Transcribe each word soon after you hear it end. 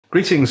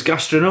Greetings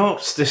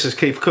gastronauts, this is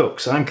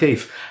KeefCooks, I'm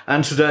Keef,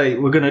 and today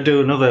we're going to do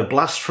another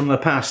blast from the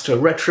past, a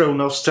retro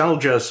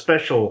nostalgia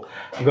special.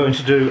 I'm going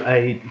to do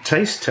a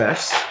taste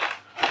test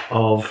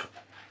of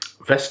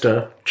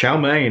Vesta Chow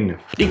Mein.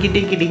 Diggy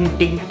diggy ding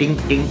ding ding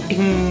ding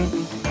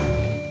ding.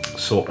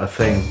 Sort of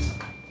thing.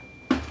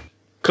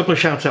 Couple of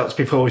shout outs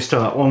before we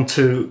start. One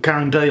to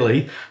Karen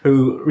Daly,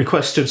 who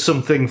requested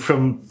something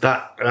from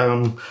that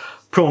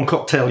Prawn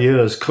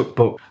Cocktailieur's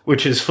cookbook,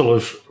 which is full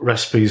of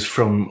recipes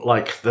from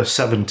like the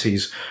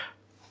 70s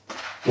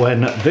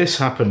when this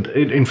happened.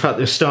 In fact,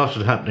 this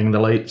started happening in the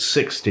late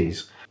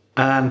 60s.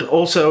 And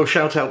also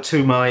shout out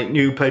to my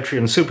new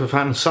Patreon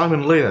superfan,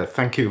 Simon Lear.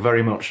 Thank you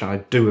very much. I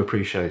do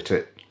appreciate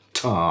it.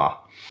 Ta.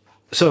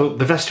 So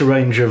the Vesta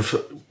range of,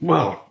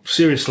 well,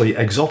 seriously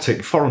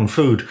exotic foreign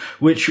food,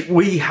 which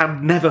we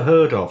had never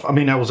heard of. I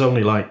mean, I was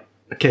only like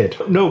a kid.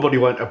 Nobody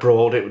went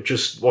abroad. It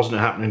just wasn't a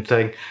happening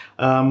thing.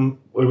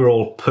 We were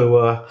all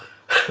poor,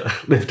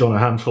 lived on a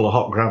handful of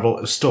hot gravel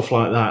and stuff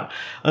like that.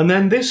 And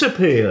then this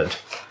appeared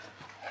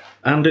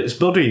and its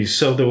buddies.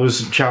 So there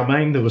was chow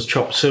mein, there was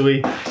chopped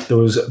suey, there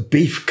was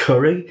beef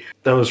curry,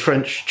 there was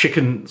French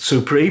chicken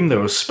supreme,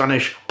 there was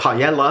Spanish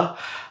paella,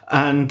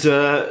 and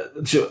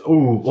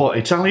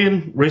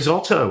Italian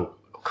risotto.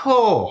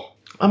 Oh,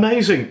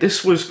 amazing.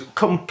 This was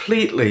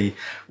completely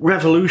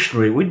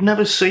revolutionary. We'd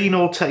never seen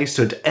or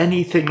tasted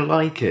anything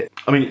like it.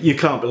 I mean, you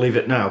can't believe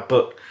it now,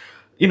 but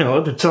you know,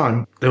 at the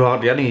time, there were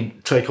hardly any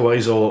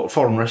takeaways or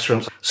foreign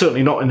restaurants.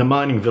 Certainly not in the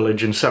mining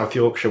village in South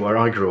Yorkshire where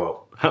I grew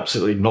up.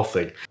 Absolutely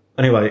nothing.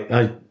 Anyway,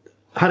 I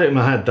had it in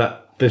my head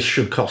that this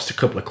should cost a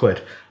couple of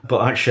quid.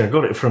 But actually, I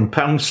got it from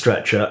Pound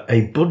Stretcher,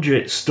 a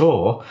budget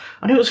store,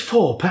 and it was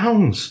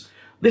 £4.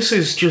 This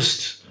is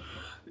just...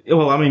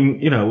 Well, I mean,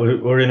 you know,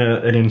 we're in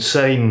an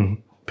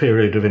insane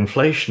period of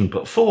inflation,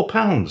 but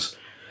 £4.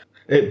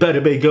 It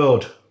better be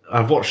good.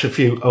 I've watched a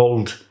few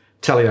old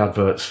telly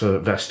adverts for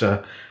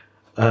Vesta.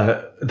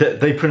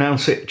 They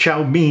pronounce it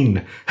Chow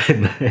Mein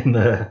in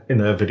their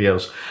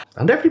videos,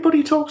 and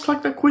everybody talks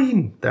like the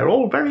Queen. They're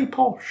all very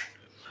posh.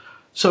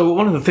 So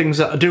one of the things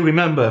that I do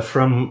remember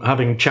from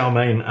having chow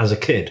mein as a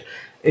kid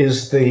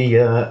is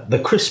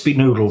the crispy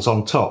noodles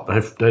on top.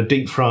 They're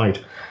deep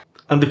fried,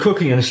 and the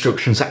cooking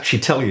instructions actually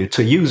tell you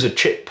to use a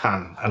chip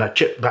pan and a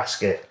chip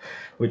basket,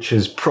 which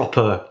is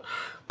proper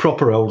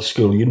old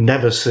school. You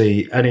never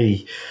see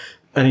any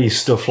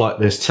stuff like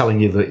this telling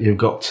you that you've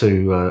got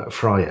to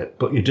fry it,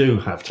 but you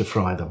do have to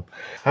fry them.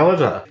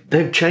 However,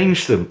 they've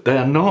changed them.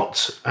 They're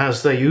not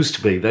as they used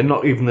to be. They're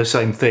not even the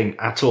same thing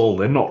at all.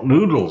 They're not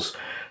noodles.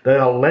 They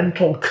are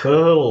lentil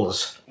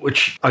curls,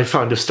 which I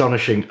find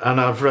astonishing. And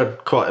I've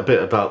read quite a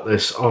bit about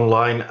this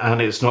online, and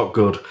it's not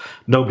good.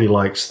 Nobody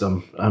likes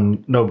them,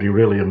 and nobody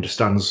really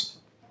understands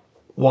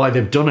why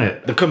they've done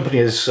it. The company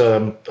is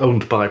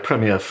owned by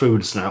Premier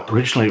Foods now.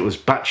 Originally it was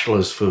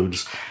Bachelor's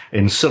Foods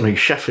in sunny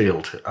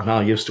Sheffield, and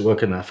I used to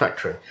work in their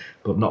factory,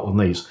 but not on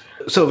these.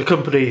 So the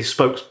company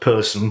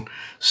spokesperson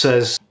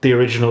says the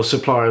original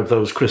supplier of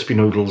those crispy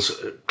noodles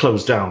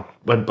closed down,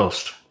 went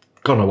bust,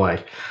 gone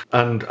away.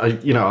 And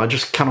I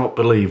just cannot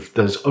believe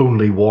there's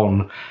only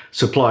one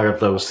supplier of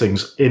those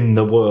things in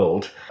the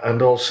world.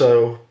 And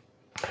also,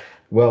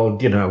 well,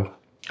 you know,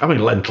 I mean,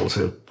 lentils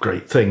are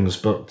great things,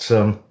 but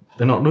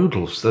they're not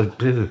noodles. They're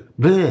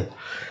bleh.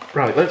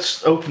 Right,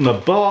 let's open the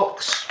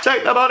box.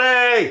 Take the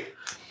money!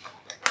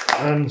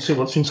 And see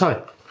what's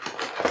inside.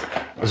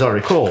 As I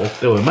recall,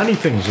 there were many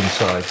things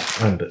inside.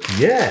 And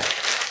yeah,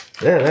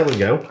 there we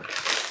go.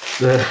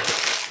 They're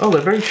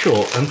very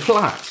short and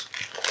flat.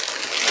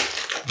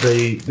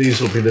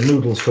 These will be the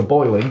noodles for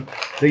boiling.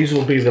 These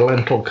will be the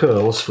lentil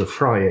curls for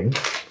frying.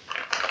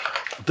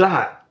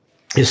 That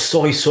is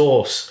soy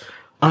sauce.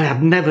 I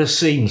had never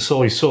seen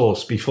soy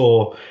sauce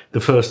before the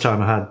first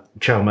time I had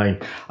chow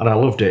mein, and I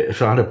loved it.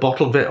 If I had a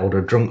bottle of it, I would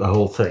have drunk the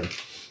whole thing.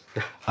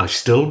 I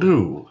still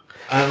do.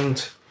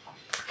 And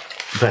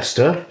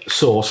Vesta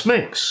sauce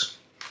mix.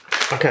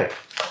 Okay,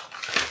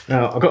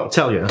 now I've got to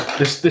tell you,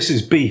 this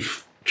is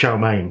beef chow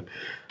mein.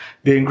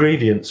 The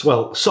ingredients,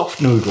 well, soft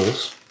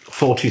noodles,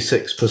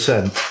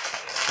 46%.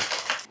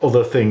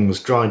 Other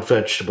things, dried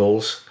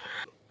vegetables.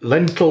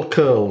 Lentil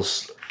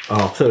curls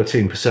are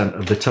 13%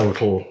 of the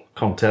total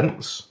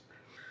contents.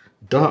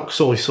 Dark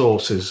soy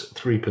sauce is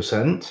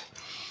 3%.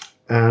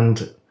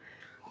 And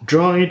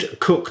dried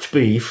cooked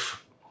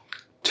beef,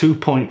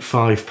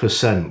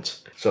 2.5%.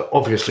 So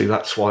obviously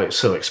that's why it's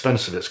so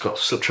expensive. It's got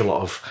such a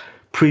lot of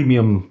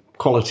premium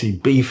quality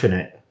beef in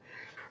it.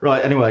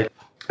 Right, anyway,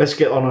 let's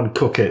get on and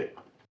cook it.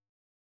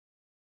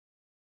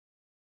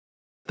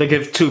 They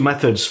give two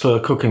methods for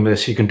cooking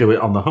this. You can do it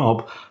on the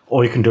hob,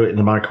 or you can do it in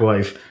the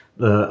microwave.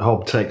 The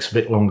hob takes a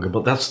bit longer,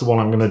 but that's the one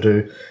I'm going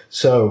to do.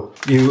 So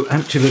you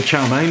empty the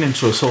chow mein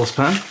into a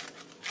saucepan,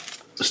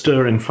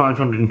 stir in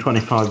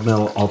 525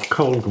 ml of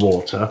cold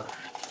water,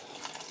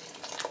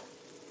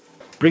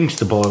 bring to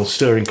the boil,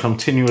 stirring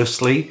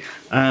continuously,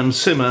 and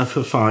simmer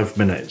for 5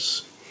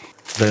 minutes.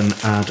 Then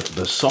add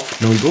the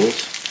soft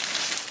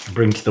noodles,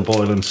 bring to the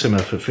boil and simmer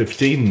for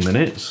 15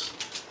 minutes.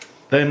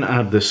 Then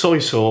add the soy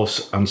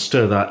sauce and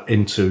stir that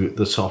into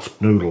the soft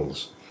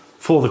noodles.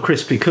 For the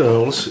crispy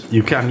curls,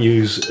 you can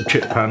use a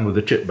chip pan with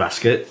a chip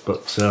basket,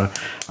 but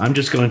I'm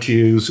just going to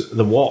use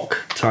the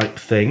wok type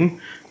thing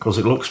because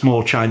it looks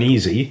more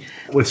Chinesey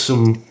with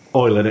some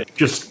oil in it,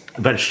 just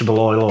vegetable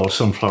oil or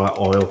sunflower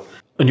oil.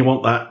 And you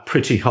want that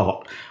pretty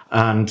hot,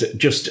 and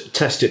just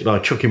test it by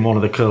chucking one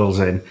of the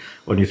curls in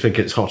when you think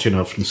it's hot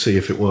enough and see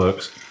if it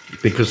works,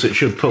 because it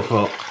should puff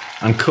up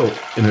and cook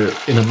in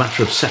a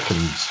matter of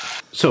seconds.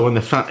 So when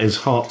the fat is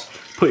hot,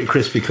 put your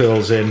crispy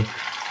curls in,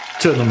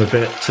 turn them a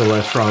bit till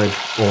they're fried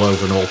all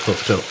over and all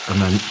puffed up, and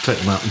then take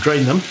them out and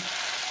drain them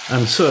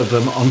and serve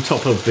them on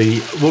top of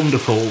the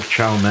wonderful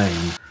chow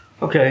mein.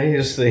 Okay,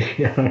 here's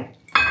the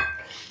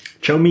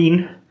chow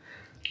mein.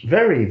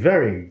 Very,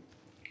 very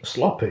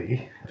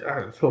sloppy.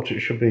 I thought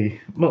it should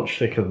be much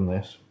thicker than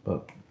this,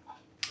 but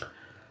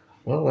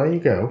well, there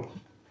you go.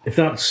 If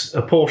that's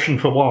a portion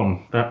for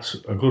one, that's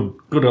a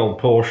good old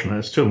portion.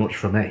 It's too much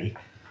for me.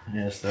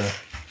 Here's the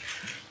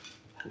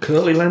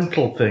curly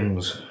lentil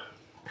things.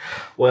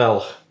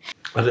 Well,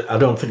 I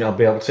don't think I'll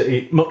be able to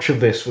eat much of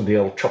this with the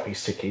old choppy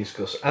stickies,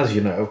 because as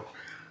you know,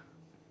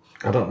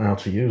 I don't know how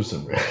to use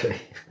them really.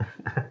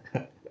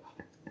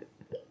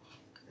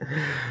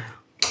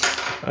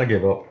 I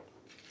give up.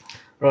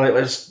 Right,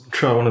 let's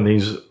try one of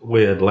these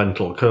weird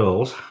lentil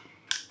curls.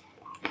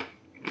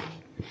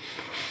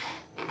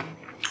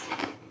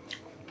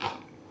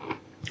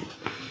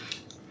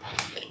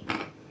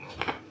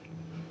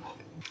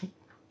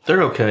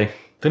 They're okay.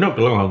 They don't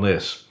belong on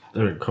this.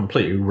 They're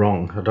completely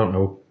wrong. I don't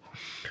know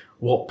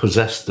what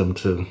possessed them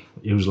to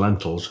use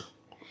lentils.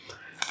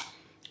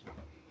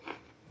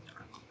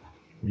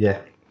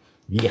 Yeah.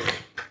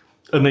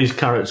 And these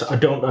carrots, I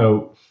don't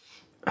know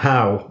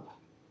how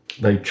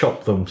they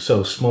chop them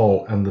so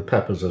small, and the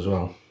peppers as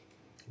well.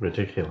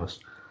 Ridiculous.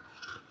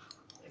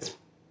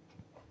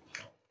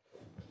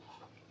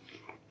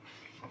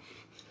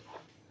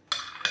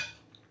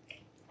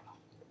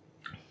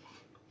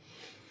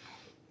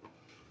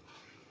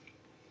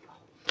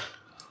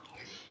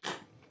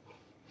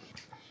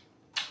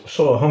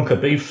 Saw a hunk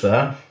of beef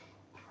there.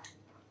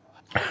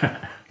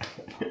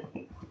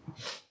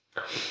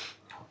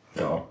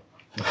 God.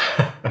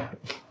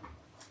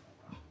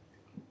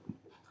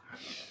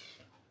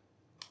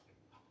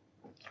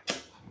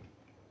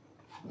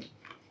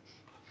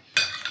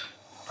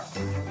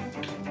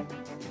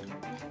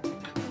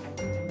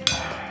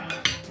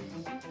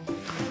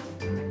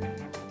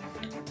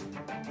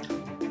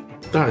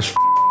 That is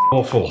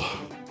awful.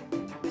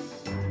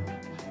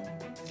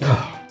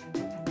 Oh.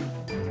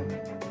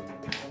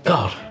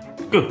 God,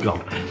 good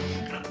God.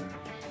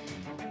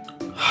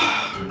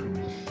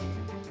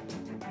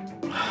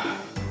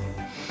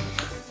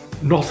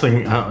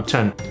 Nothing out of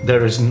 10.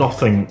 There is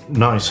nothing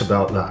nice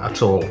about that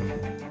at all.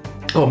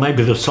 Or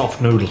maybe the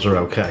soft noodles are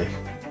okay.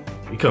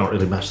 You can't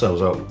really mess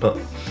those up, but...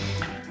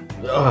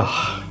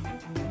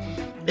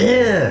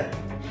 yeah.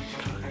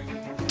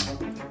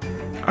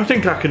 I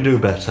think I can do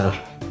better.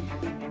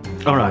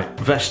 Alright,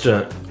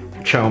 Vesta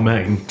Chow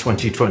Mein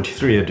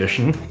 2023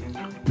 edition.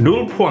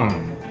 Nul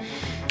point.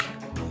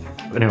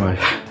 Anyway,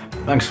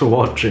 thanks for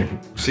watching.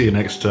 See you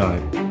next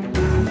time.